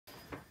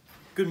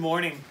Good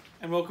morning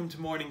and welcome to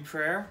morning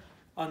prayer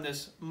on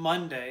this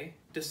Monday,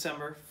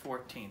 December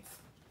 14th.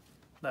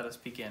 Let us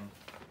begin.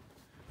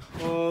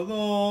 O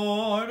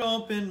Lord,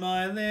 open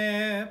my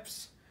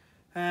lips,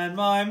 and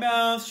my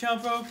mouth shall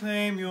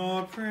proclaim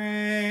your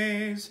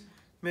praise.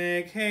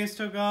 Make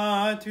haste, O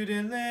God, to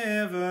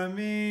deliver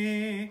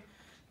me.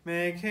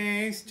 Make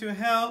haste to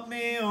help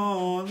me,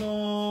 O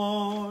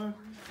Lord.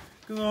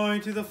 Glory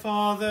to the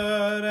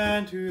Father,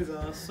 and to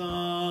the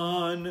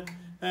Son,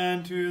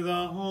 and to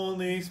the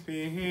Holy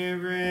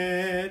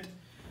Spirit,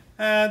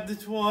 as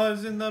it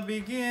was in the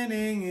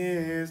beginning,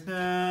 is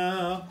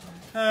now,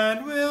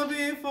 and will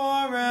be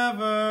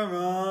forever.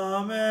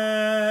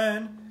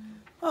 Amen.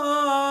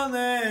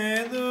 Alleluia.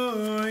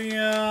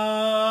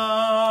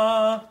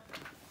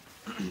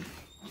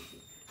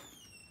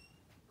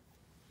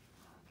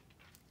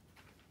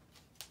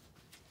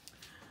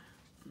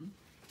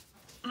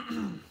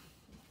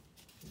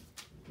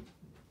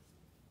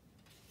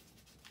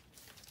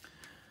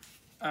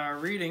 Our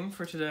reading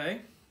for today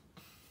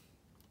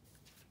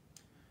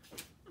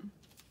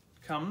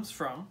comes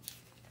from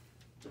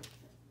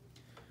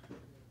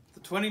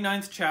the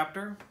 29th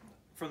chapter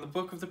from the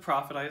book of the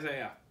prophet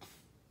Isaiah.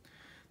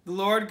 The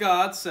Lord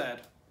God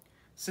said,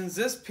 "Since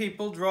this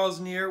people draws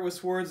near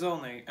with words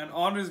only, and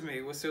honors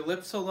me with their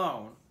lips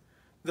alone,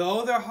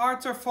 though their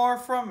hearts are far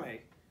from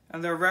me,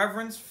 and their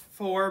reverence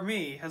for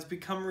me has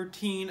become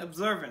routine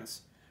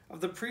observance of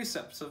the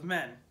precepts of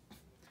men,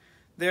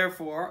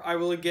 therefore I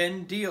will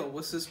again deal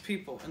with this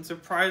people in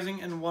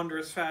surprising and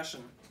wondrous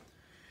fashion.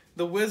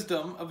 The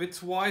wisdom of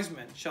its wise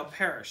men shall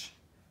perish,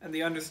 and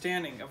the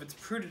understanding of its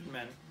prudent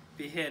men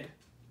be hid.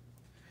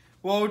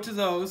 Woe to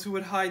those who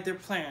would hide their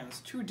plans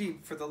too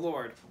deep for the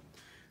Lord,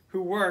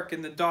 who work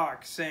in the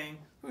dark, saying,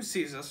 'Who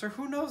sees us, or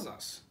who knows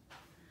us?'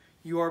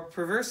 Your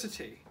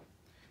perversity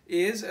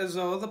is as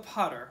though the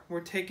potter were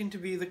taken to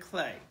be the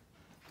clay,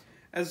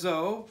 as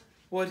though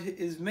what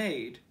is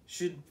made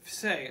should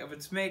say of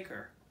its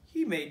maker,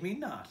 'He made me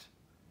not,'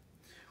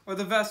 or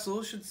the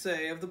vessel should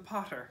say of the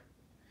potter,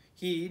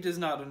 'He does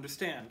not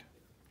understand.'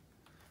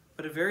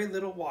 But a very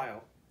little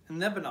while, and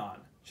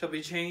Lebanon shall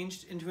be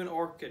changed into an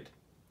orchard,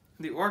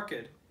 and the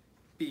orchard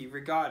be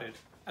regarded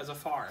as a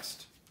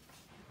forest.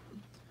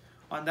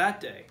 On that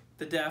day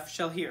the deaf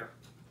shall hear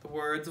the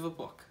words of a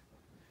book,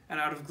 and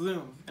out of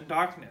gloom and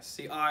darkness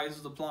the eyes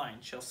of the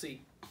blind shall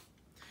see.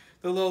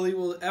 The lowly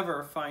will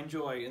ever find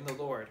joy in the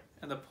Lord,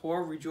 and the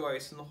poor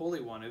rejoice in the Holy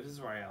One of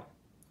Israel.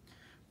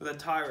 For the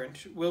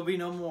tyrant will be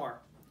no more,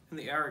 and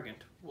the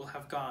arrogant will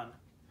have gone.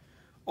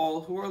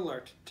 All who are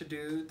alert to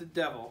do the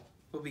devil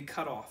will be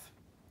cut off,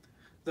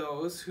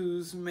 those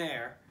whose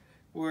mere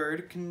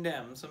word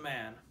condemns a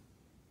man,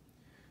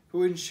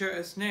 who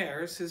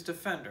ensnares his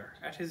defender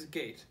at his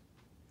gate,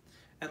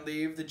 and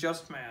leave the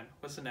just man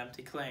with an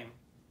empty claim.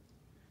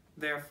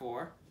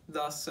 Therefore,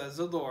 thus says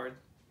the Lord,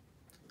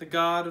 the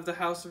God of the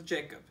house of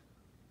Jacob,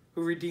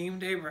 who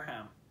redeemed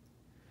Abraham,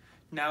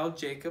 now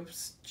Jacob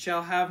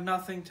shall have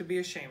nothing to be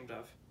ashamed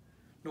of,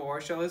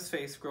 nor shall his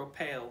face grow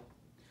pale.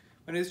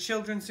 When his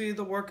children see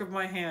the work of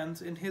my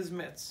hands in his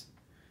midst,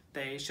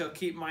 they shall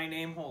keep my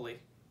name holy.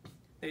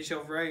 They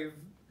shall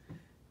reverence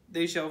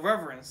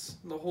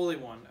the Holy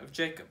One of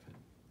Jacob,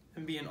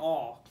 and be in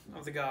awe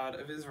of the God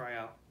of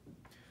Israel.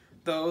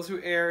 Those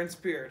who err in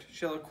spirit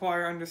shall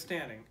acquire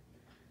understanding,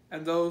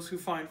 and those who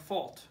find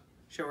fault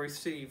shall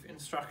receive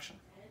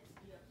instruction.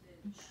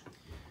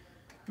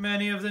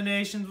 Many of the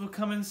nations will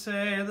come and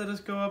say, 'Let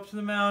us go up to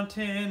the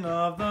mountain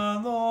of the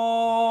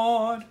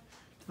Lord,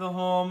 to the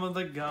home of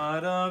the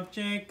God of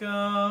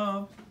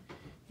Jacob.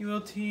 He will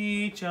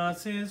teach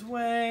us his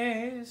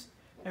ways,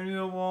 and we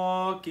will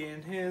walk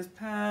in his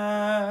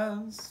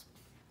paths.'"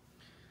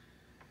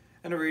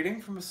 And a reading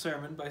from a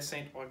sermon by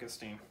St.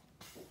 Augustine.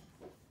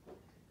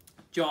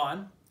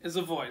 John is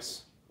a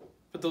voice,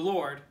 but the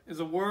Lord is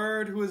a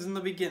word who is in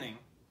the beginning.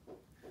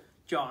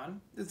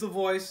 John is the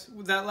voice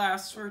that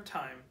lasts for a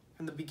time.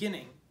 From the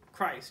beginning,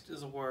 Christ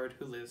is a word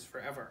who lives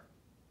forever.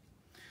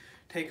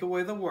 Take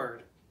away the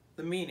word,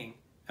 the meaning,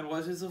 and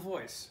what is a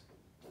voice?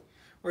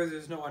 Where there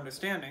is no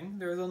understanding,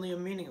 there is only a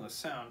meaningless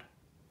sound.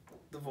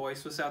 The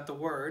voice without the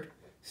word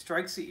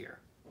strikes the ear,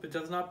 but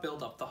does not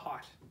build up the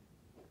heart.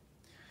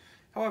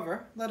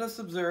 However, let us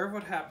observe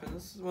what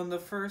happens when the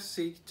first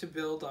seek to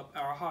build up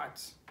our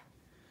hearts.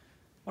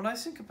 When I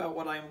think about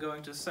what I am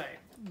going to say,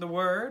 the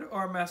word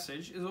or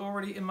message is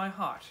already in my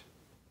heart.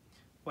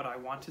 What I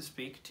want to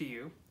speak to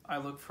you, I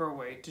look for a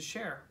way to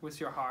share with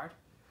your heart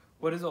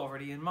what is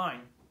already in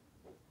mine.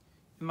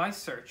 In my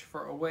search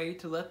for a way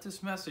to let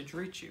this message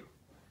reach you,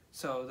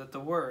 so that the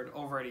word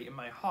already in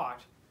my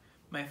heart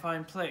may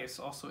find place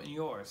also in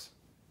yours,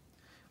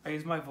 I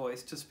use my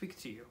voice to speak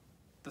to you.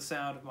 The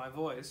sound of my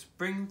voice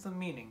brings the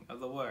meaning of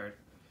the word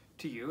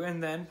to you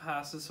and then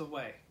passes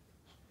away.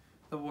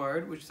 The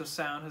word which the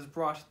sound has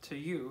brought to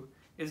you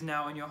is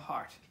now in your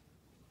heart,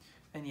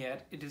 and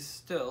yet it is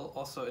still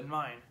also in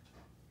mine.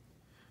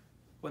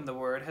 When the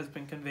word has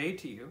been conveyed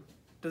to you,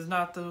 does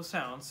not the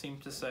sound seem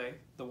to say,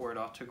 the word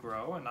ought to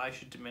grow and I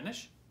should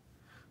diminish?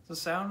 The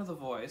sound of the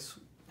voice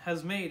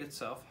has made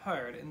itself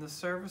heard in the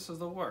service of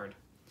the word,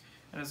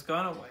 and has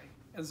gone away,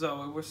 as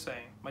though it were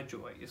saying, my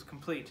joy is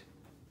complete.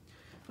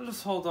 Let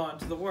us hold on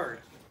to the word.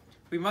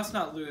 We must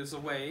not lose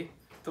away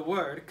the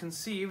word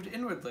conceived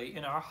inwardly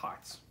in our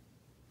hearts.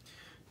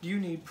 Do you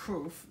need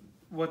proof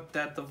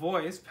that the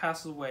voice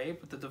passes away,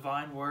 but the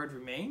divine word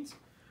remains?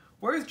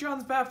 Where is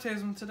John's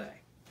baptism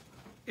today?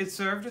 It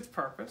served its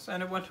purpose,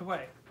 and it went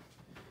away.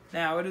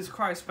 Now it is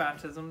Christ's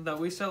baptism that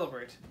we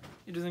celebrate.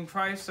 It is in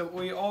Christ that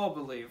we all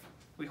believe.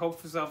 We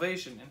hope for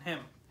salvation in him.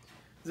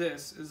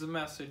 This is the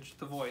message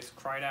the voice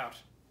cried out.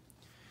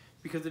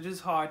 Because it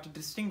is hard to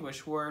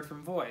distinguish word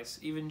from voice,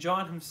 even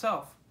John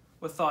himself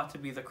was thought to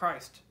be the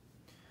Christ.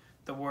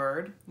 The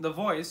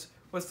voice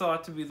was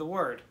thought to be the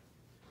word,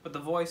 but the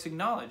voice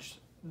acknowledged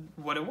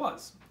what it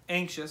was,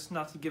 anxious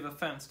not to give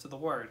offense to the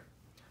word.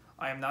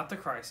 I am not the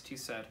Christ, he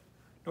said,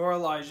 nor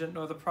Elijah,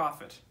 nor the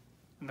prophet.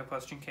 And the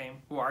question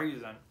came, who are you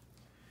then?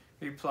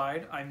 He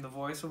replied, I am the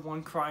voice of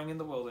one crying in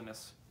the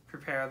wilderness,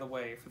 prepare the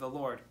way for the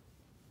Lord.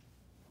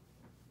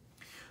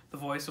 The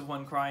voice of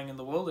one crying in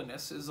the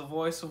wilderness is the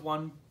voice of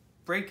one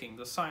breaking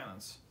the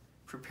silence.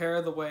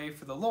 Prepare the way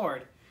for the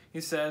Lord, he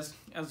says,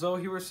 as though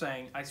he were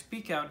saying, I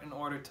speak out in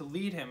order to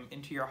lead him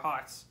into your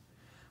hearts.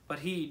 But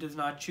he does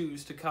not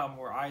choose to come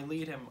where I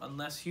lead him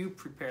unless you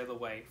prepare the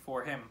way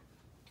for him.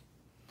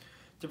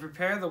 To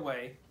prepare the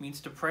way means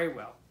to pray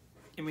well.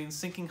 It means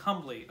thinking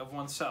humbly of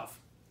oneself.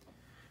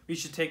 We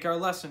should take our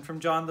lesson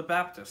from John the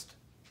Baptist.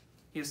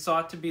 He is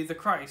sought to be the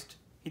Christ.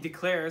 He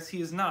declares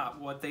he is not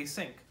what they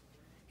think.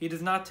 He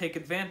does not take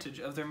advantage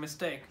of their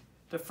mistake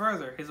to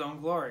further his own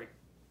glory.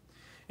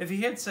 If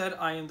he had said,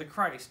 I am the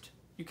Christ,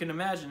 you can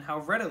imagine how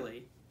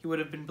readily he would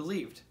have been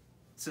believed,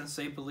 since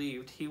they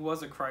believed he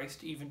was a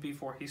Christ even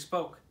before he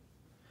spoke.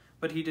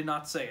 But he did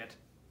not say it.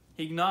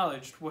 He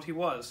acknowledged what he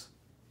was.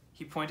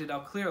 He pointed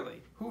out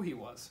clearly who he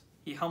was.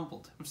 He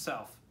humbled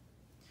himself.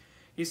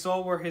 He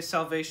saw where his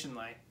salvation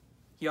lay.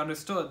 He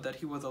understood that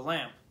he was a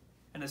lamp,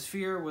 and his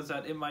fear was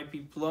that it might be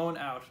blown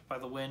out by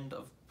the wind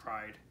of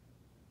pride.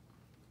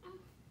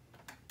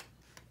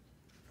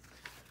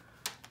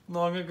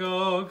 Long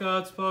ago,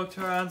 God spoke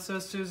to our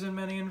ancestors in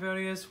many and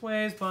various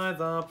ways by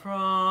the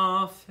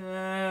prophets.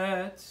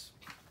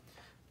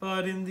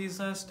 But in these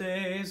last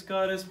days,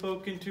 God has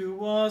spoken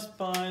to us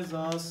by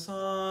the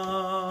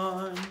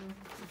Son.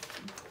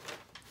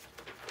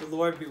 The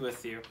Lord be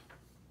with you.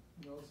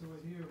 And also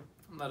with you.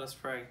 Let us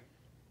pray.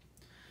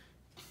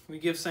 We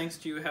give thanks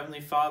to you,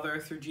 Heavenly Father,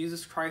 through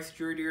Jesus Christ,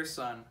 your dear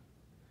Son,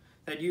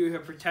 that you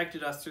have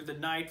protected us through the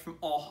night from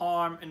all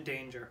harm and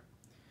danger.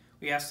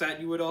 We ask that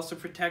you would also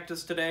protect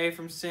us today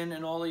from sin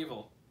and all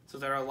evil, so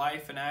that our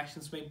life and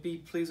actions may be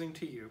pleasing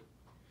to you.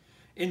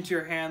 Into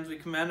your hands we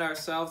commend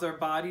ourselves, our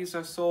bodies,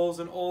 our souls,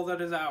 and all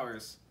that is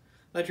ours.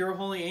 Let your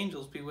holy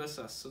angels be with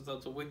us, so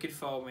that the wicked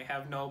foe may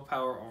have no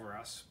power over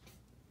us.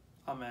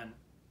 Amen.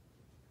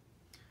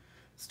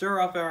 Stir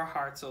up our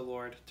hearts, O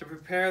Lord, to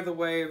prepare the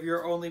way of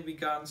your only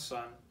begotten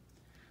Son,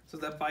 so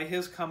that by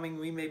his coming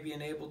we may be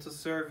enabled to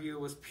serve you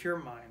with pure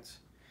minds.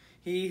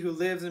 He who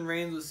lives and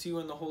reigns with you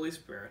in the Holy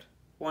Spirit,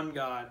 one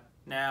God,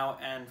 now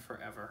and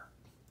forever.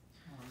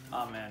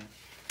 Amen.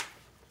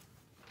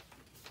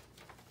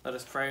 Let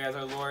us pray as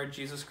our Lord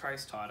Jesus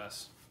Christ taught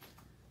us.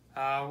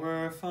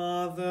 Our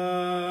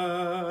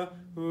Father,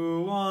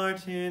 who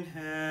art in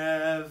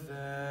heaven,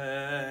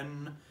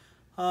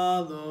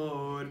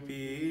 hallowed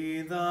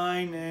be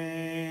thy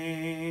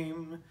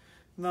name.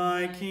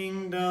 Thy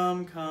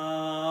kingdom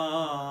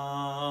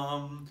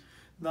come,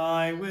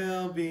 thy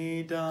will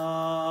be done,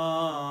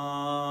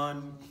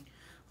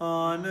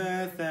 on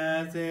earth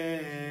as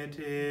it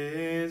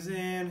is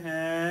in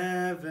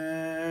heaven.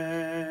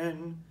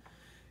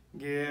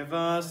 Give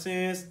us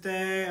this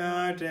day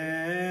our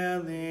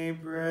daily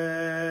bread,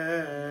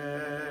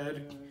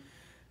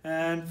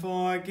 and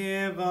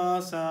forgive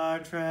us our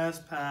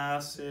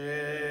trespasses,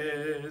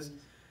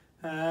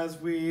 as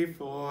we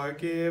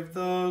forgive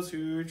those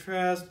who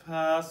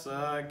trespass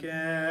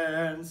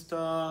against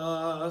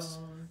us.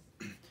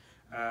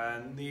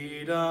 And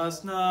lead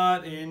us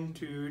not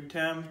into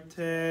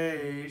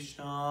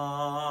temptation,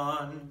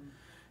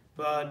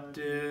 but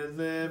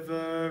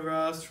deliver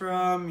us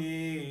from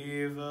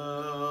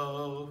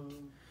evil.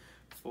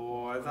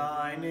 For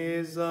thine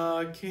is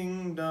the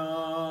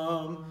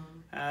kingdom,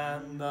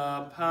 and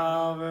the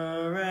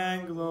power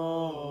and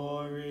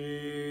glory,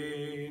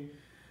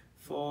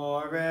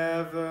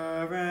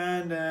 forever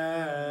and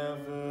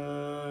ever.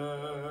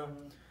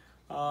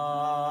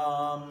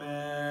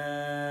 Amen.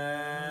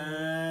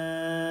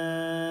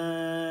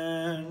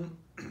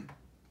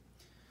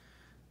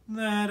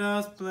 Let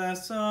us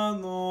bless the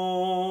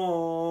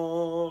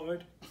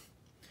Lord.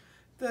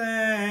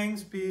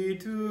 Thanks be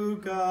to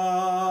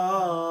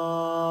God.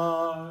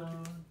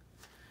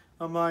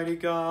 Almighty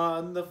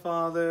God, the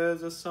Father,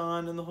 the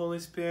Son, and the Holy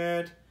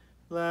Spirit,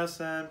 bless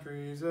and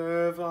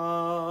preserve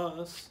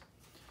us.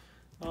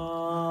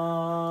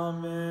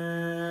 Amen.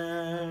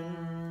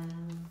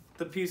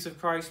 The peace of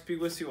Christ be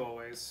with you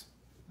always.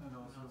 And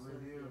also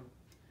with you.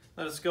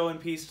 Let us go in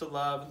peace to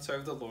love and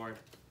serve the Lord.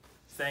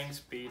 Thanks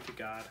be to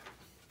God.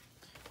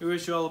 We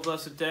wish you all a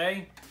blessed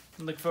day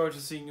and look forward to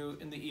seeing you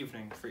in the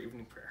evening for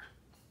evening prayer.